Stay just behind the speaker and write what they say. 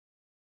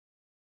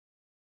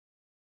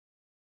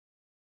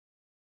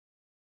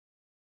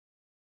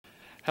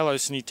Hello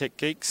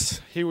CineTechGeeks,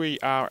 here we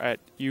are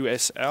at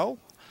USL,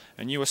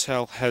 and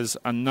USL has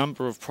a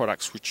number of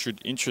products which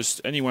should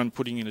interest anyone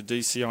putting in a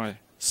DCI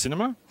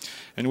cinema,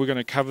 and we're going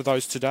to cover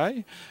those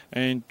today.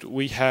 And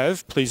we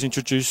have, please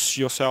introduce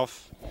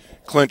yourself.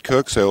 Clint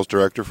Cook, Sales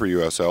Director for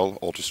USL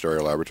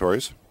Ultra-Stereo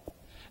Laboratories.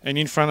 And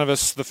in front of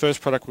us, the first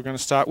product we're going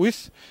to start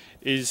with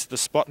is the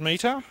spot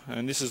meter,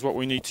 and this is what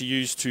we need to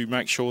use to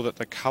make sure that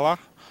the colour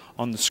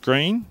on the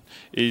screen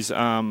is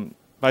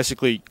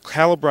basically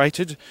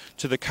calibrated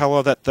to the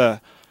colour that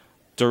the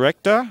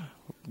director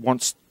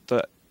wants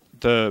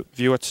the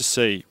viewer to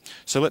see.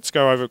 So let's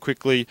go over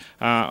quickly.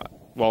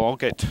 I'll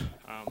get...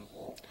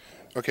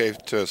 Okay,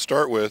 to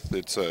start with,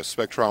 it's a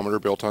spectrometer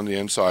built on the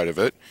inside of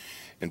it,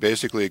 and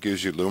basically it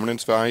gives you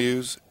luminance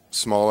values,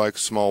 small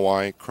x, small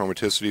y,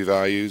 chromaticity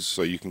values,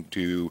 so you can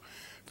do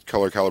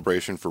color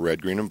calibration for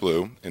red, green, and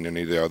blue, and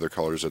any of the other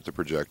colors that the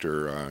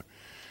projector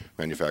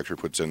manufacturer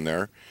puts in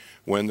there.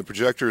 When the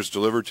projector is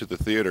delivered to the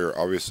theater,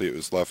 obviously it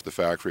was left the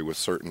factory with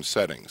certain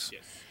settings.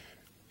 Yes.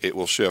 It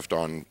will shift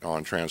on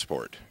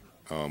transport.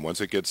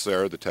 Once it gets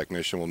there, the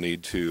technician will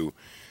need to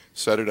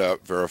set it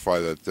up, verify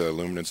that the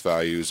luminance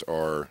values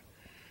are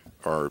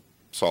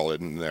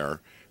solid in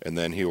there, and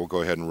then he will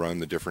go ahead and run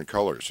the different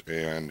colors.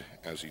 And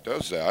as he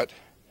does that,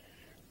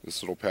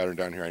 this little pattern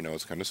down here, I know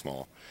it's kind of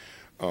small,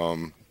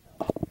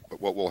 but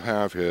what we'll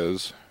have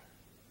is,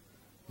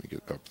 let me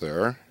get up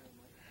there.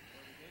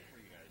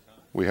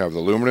 We have the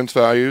luminance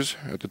values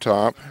at the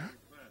top.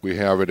 We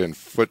have it in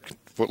foot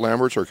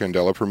lamberts or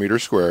candela per meter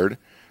squared.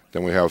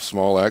 Then we have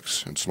small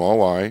x and small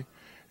y.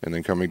 And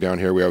then coming down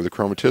here we have the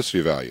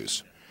chromaticity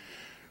values.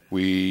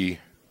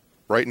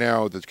 Right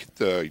now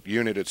the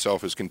unit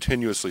itself is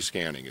continuously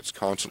scanning. It's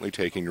constantly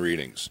taking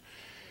readings.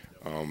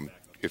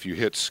 If you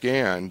hit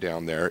scan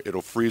down there,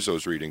 it'll freeze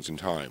those readings in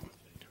time.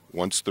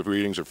 Once the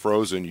readings are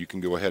frozen, you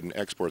can go ahead and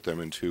export them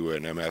into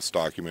an MS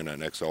document,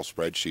 an Excel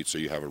spreadsheet, so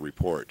you have a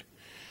report.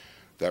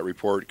 That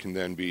report can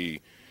then be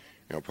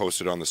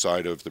posted on the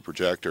side of the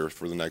projector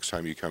for the next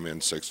time you come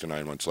in 6 to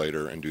 9 months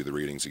later and do the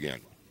readings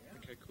again.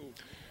 Okay, cool.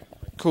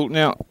 Cool.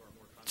 Now,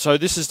 so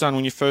this is done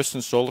when you first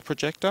install the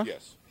projector?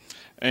 Yes.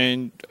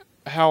 And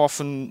how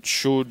often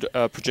should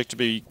a projector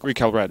be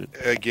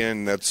recalibrated?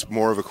 Again, that's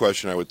more of a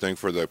question I would think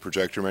for the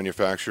projector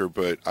manufacturer,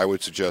 but I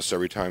would suggest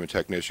every time a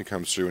technician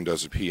comes through and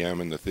does a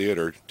PM in the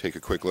theater, take a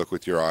quick look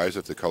with your eyes.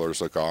 If the colors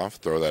look off,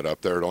 throw that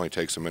up there. It only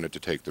takes a minute to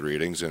take the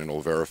readings, and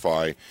it'll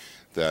verify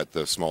that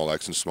the small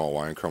x and small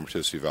y and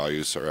chromaticity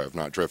values have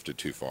not drifted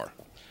too far.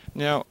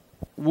 Now,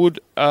 would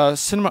a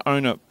cinema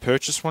owner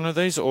purchase one of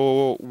these,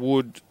 or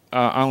would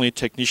only a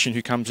technician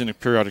who comes in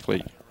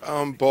periodically?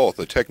 Both.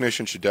 A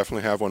technician should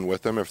definitely have one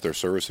with them if they're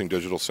servicing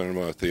digital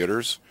cinema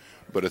theaters,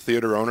 but a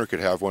theater owner could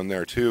have one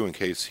there too in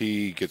case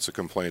he gets a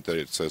complaint that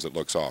it says it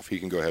looks off. He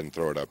can go ahead and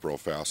throw it up real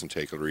fast and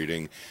take a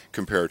reading,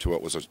 compare it to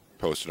what was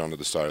posted onto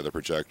the side of the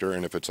projector,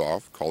 and if it's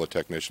off, call a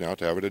technician out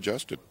to have it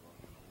adjusted.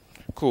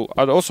 Cool.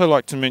 I'd also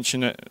like to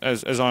mention that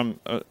as I'm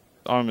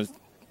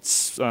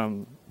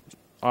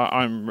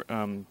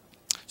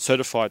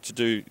certified to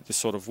do this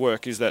sort of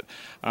work, is that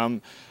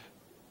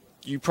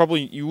you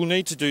will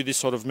need to do this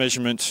sort of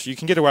measurement. You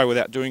can get away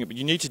without doing it, but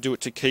you need to do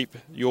it to keep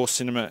your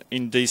cinema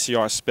in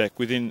DCI spec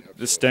within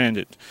the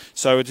standard.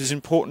 So it is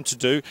important to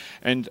do,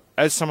 and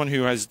as someone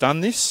who has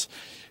done this,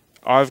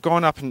 I've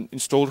gone up and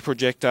installed a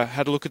projector,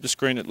 had a look at the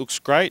screen, it looks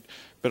great,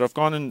 but I've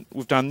gone and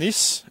we've done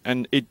this,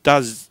 and it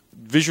does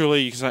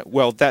visually, you can say,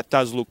 well, that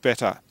does look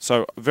better.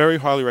 So very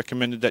highly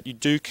recommended that you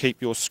do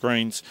keep your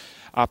screens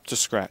up to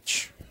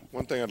scratch.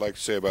 One thing I'd like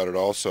to say about it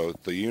also,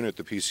 the unit,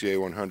 the PCA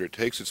 100,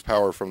 takes its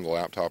power from the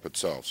laptop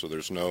itself, so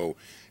there's no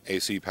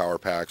AC power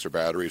packs or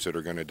batteries that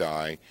are going to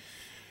die.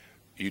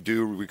 You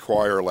do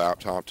require a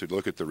laptop to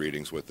look at the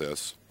readings with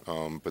this,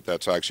 but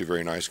that's actually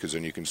very nice because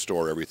then you can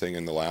store everything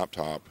in the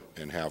laptop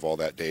and have all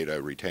that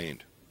data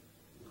retained.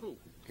 Cool.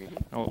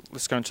 Well,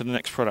 let's go into the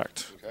next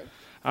product. Okay.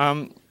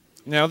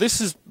 Now this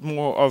is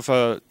more of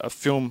a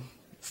film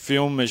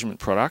measurement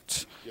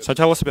product, Yep. So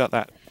tell us about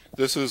that.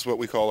 This is what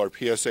we call our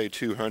PSA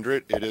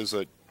 200.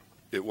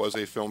 It was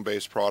a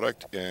film-based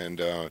product,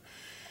 and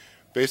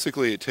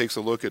basically it takes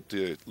a look at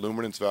the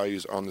luminance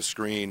values on the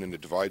screen, and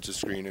it divides the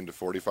screen into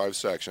 45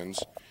 sections.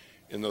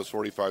 In those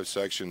 45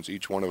 sections,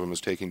 each one of them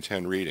is taking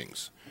 10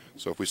 readings.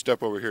 So if we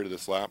step over here to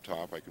this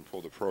laptop, I can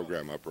pull the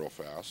program up real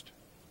fast,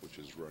 which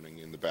is running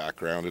in the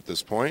background at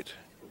this point.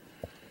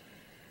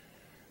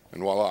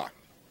 And voila.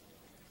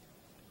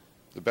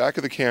 The back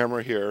of the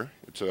camera here,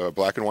 it's a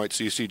black and white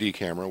CCD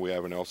camera. We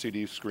have an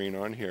LCD screen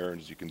on here, and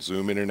as you can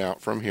zoom in and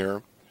out from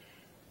here,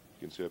 you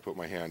can see I put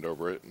my hand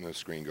over it and the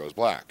screen goes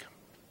black.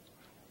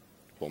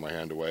 Pull my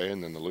hand away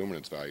and then the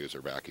luminance values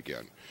are back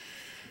again.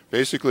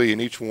 Basically in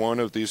each one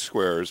of these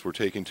squares we're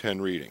taking 10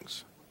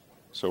 readings.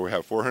 So we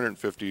have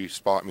 450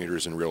 spot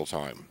meters in real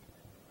time.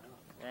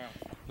 Wow.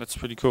 That's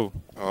pretty cool.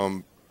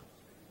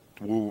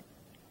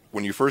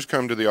 When you first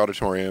come to the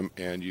auditorium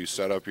and you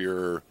set up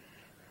your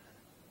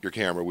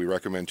camera, we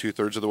recommend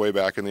 2/3 of the way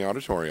back in the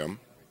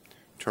auditorium,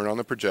 turn on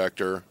the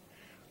projector,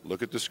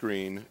 look at the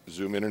screen,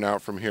 zoom in and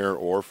out from here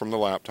or from the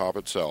laptop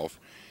itself,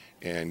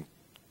 and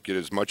get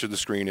as much of the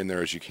screen in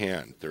there as you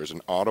can. There's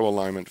an auto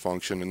alignment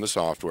function in the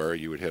software.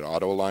 You would hit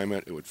auto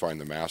alignment, it would find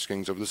the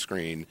maskings of the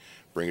screen,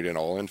 bring it in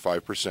all in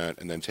 5%,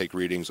 and then take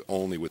readings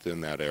only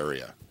within that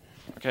area.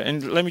 Okay,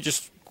 and let me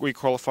just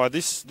re-qualify.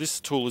 This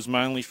tool is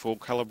mainly for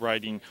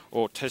calibrating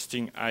or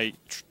testing a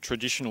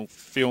traditional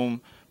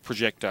film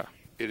projector.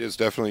 It is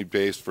definitely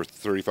based for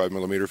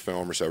 35mm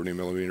film or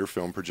 70mm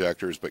film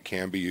projectors, but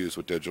can be used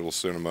with digital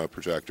cinema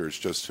projectors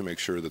just to make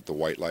sure that the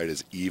white light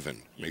is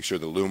even, make sure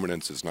the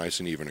luminance is nice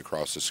and even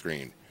across the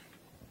screen.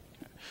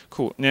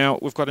 Cool. Now,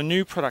 we've got a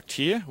new product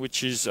here,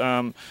 which is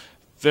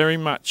very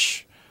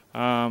much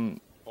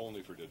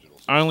only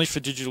for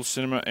digital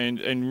cinema,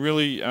 and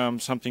really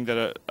something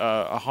that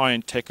a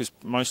high-end tech is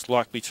most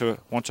likely to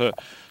want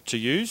to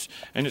use.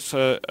 And it's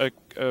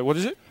what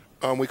is it?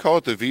 We call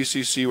it the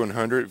VCC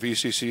 100.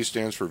 VCC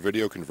stands for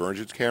Video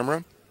Convergence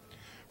Camera.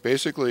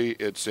 Basically,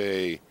 it's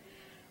a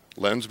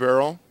lens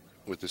barrel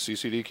with the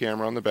CCD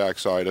camera on the back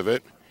side of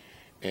it,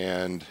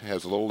 and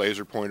has a little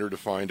laser pointer to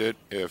find it.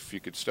 If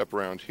you could step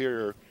around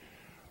here,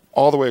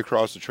 all the way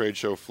across the trade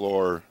show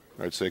floor,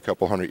 I'd say a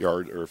couple hundred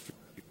yards, or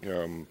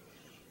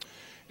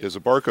is a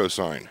barcode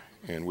sign,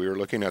 and we are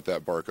looking at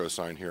that barcode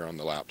sign here on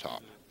the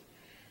laptop.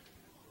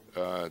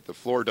 The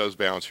floor does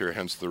bounce here,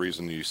 hence the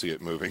reason you see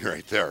it moving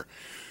right there.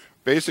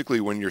 Basically,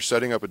 when you're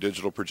setting up a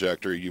digital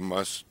projector, you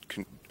must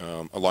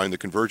align the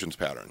convergence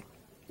pattern,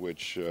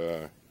 which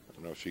I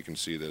don't know if you can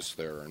see this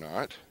there or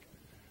not,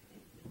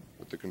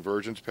 but the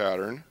convergence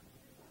pattern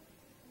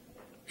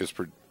is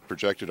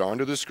projected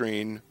onto the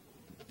screen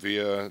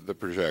via the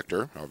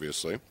projector,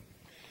 obviously.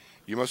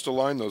 You must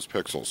align those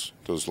pixels,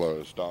 those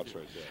dots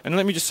right there. And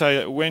let me just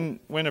say,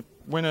 when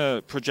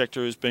a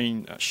projector is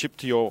being shipped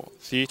to your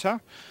theatre,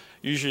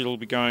 usually it'll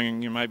be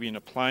going maybe in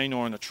a plane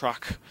or in a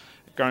truck,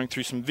 going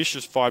through some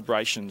vicious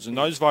vibrations, and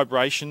those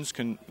vibrations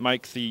can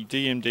make the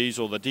DMDs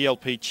or the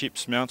DLP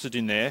chips mounted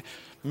in there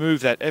move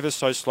that ever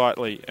so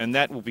slightly, and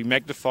that will be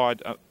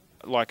magnified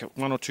like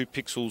 1 or 2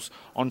 pixels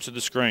onto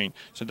the screen.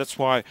 So that's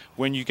why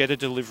when you get a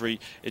delivery,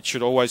 it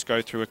should always go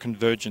through a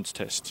convergence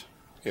test.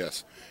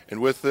 Yes,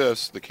 and with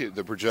this, the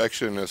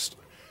projectionist,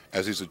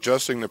 as he's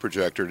adjusting the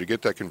projector to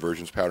get that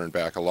convergence pattern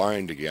back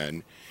aligned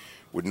again,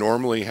 would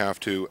normally have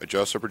to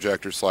adjust the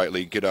projector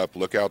slightly, get up,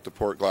 look out the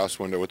port glass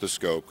window with the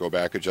scope, go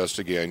back, adjust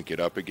again,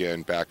 get up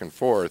again, back and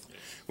forth,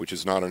 which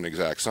is not an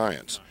exact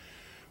science.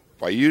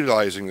 By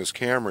utilizing this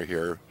camera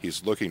here,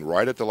 he's looking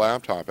right at the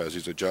laptop as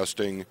he's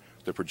adjusting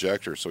the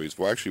projector, so he's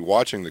actually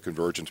watching the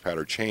convergence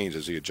pattern change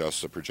as he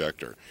adjusts the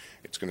projector.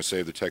 It's going to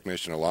save the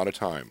technician a lot of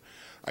time.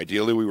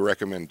 Ideally, we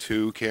recommend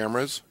 2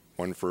 cameras,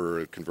 one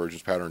for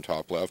convergence pattern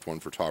top left, one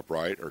for top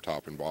right, or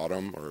top and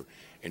bottom, or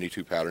any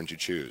 2 patterns you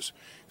choose.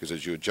 Because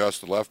as you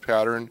adjust the left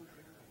pattern,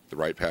 the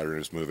right pattern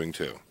is moving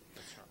too.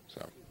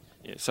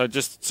 Yeah, so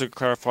just to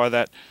clarify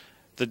that,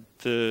 the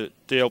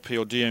DLP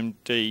or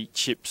DMD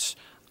chips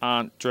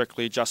aren't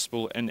directly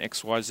adjustable in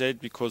XYZ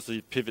because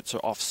the pivots are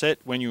offset.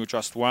 When you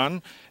adjust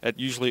one, it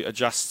usually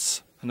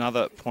adjusts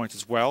another point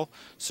as well.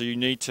 So you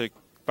need to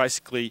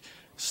basically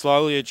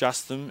slowly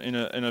adjust them in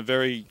a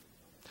very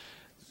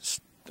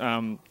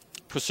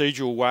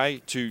procedural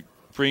way to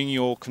bring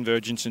your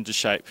convergence into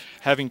shape.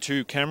 Having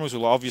 2 cameras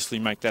will obviously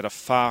make that a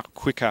far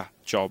quicker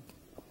job.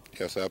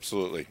 Yes,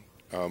 absolutely.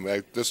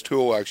 This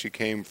tool actually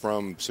came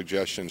from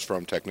suggestions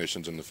from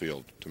technicians in the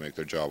field to make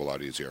their job a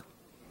lot easier.